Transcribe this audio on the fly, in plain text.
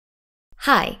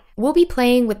Hi, we'll be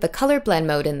playing with the color blend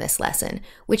mode in this lesson,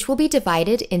 which will be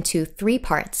divided into 3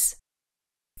 parts.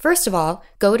 First of all,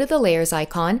 go to the layers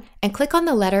icon and click on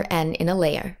the letter N in a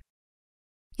layer.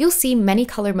 You'll see many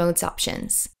color modes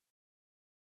options.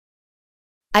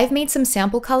 I've made some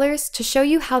sample colors to show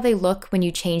you how they look when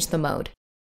you change the mode.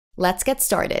 Let's get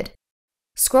started.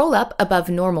 Scroll up above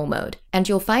normal mode, and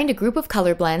you'll find a group of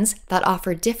color blends that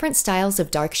offer different styles of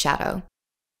dark shadow.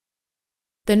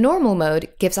 The normal mode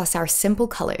gives us our simple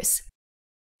colors.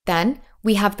 Then,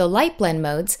 we have the light blend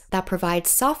modes that provide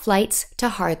soft lights to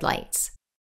hard lights.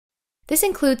 This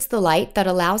includes the light that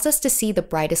allows us to see the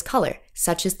brightest color,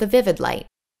 such as the vivid light.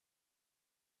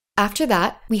 After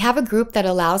that, we have a group that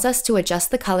allows us to adjust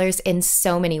the colors in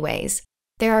so many ways.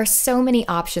 There are so many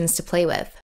options to play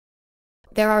with.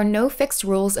 There are no fixed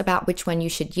rules about which one you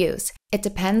should use. It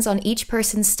depends on each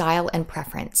person's style and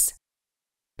preference.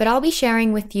 But I'll be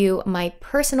sharing with you my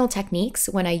personal techniques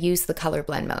when I use the color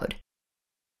blend mode.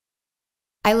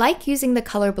 I like using the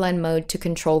color blend mode to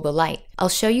control the light. I'll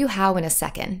show you how in a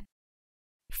second.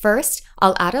 First,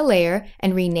 I'll add a layer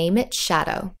and rename it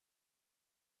Shadow.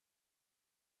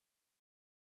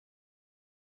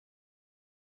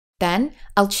 Then,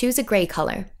 I'll choose a gray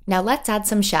color. Now let's add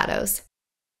some shadows.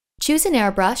 Choose an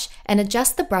airbrush and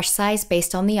adjust the brush size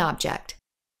based on the object.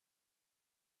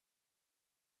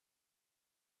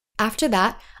 After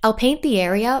that, I'll paint the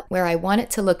area where I want it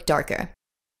to look darker.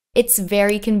 It's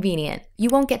very convenient. You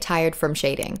won't get tired from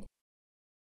shading.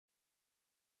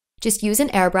 Just use an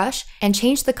airbrush and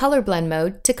change the color blend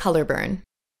mode to color burn.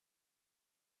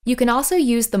 You can also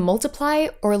use the multiply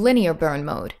or linear burn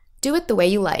mode. Do it the way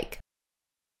you like.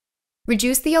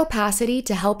 Reduce the opacity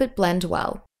to help it blend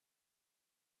well.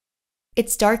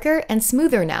 It's darker and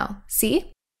smoother now,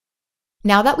 see?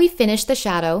 Now that we've finished the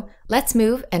shadow, let's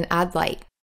move and add light.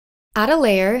 Add a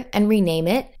layer and rename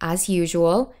it, as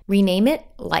usual, rename it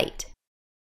Light.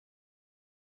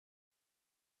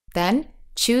 Then,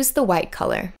 choose the white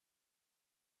color.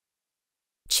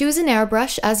 Choose an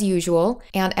airbrush as usual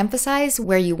and emphasize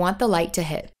where you want the light to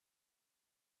hit.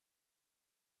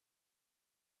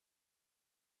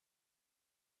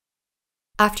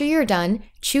 After you're done,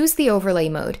 choose the overlay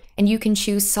mode, and you can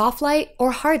choose soft light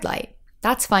or hard light.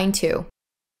 That's fine too.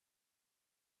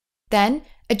 Then,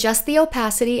 adjust the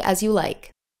opacity as you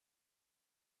like.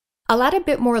 I'll add a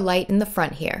bit more light in the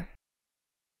front here.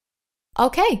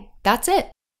 Okay, that's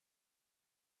it.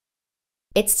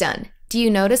 It's done. Do you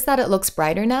notice that it looks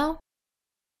brighter now?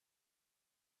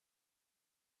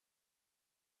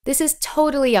 This is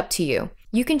totally up to you.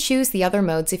 You can choose the other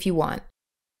modes if you want.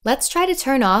 Let's try to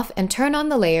turn off and turn on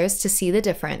the layers to see the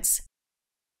difference.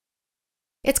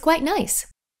 It's quite nice.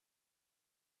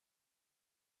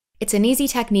 It's an easy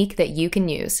technique that you can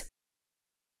use.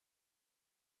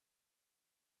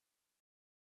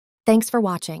 Thanks for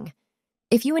watching.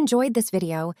 If you enjoyed this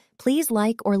video, please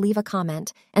like or leave a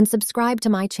comment and subscribe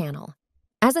to my channel.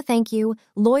 As a thank you,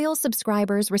 loyal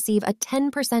subscribers receive a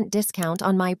 10% discount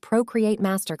on my Procreate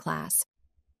Masterclass.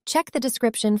 Check the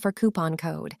description for coupon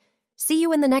code. See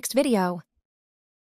you in the next video.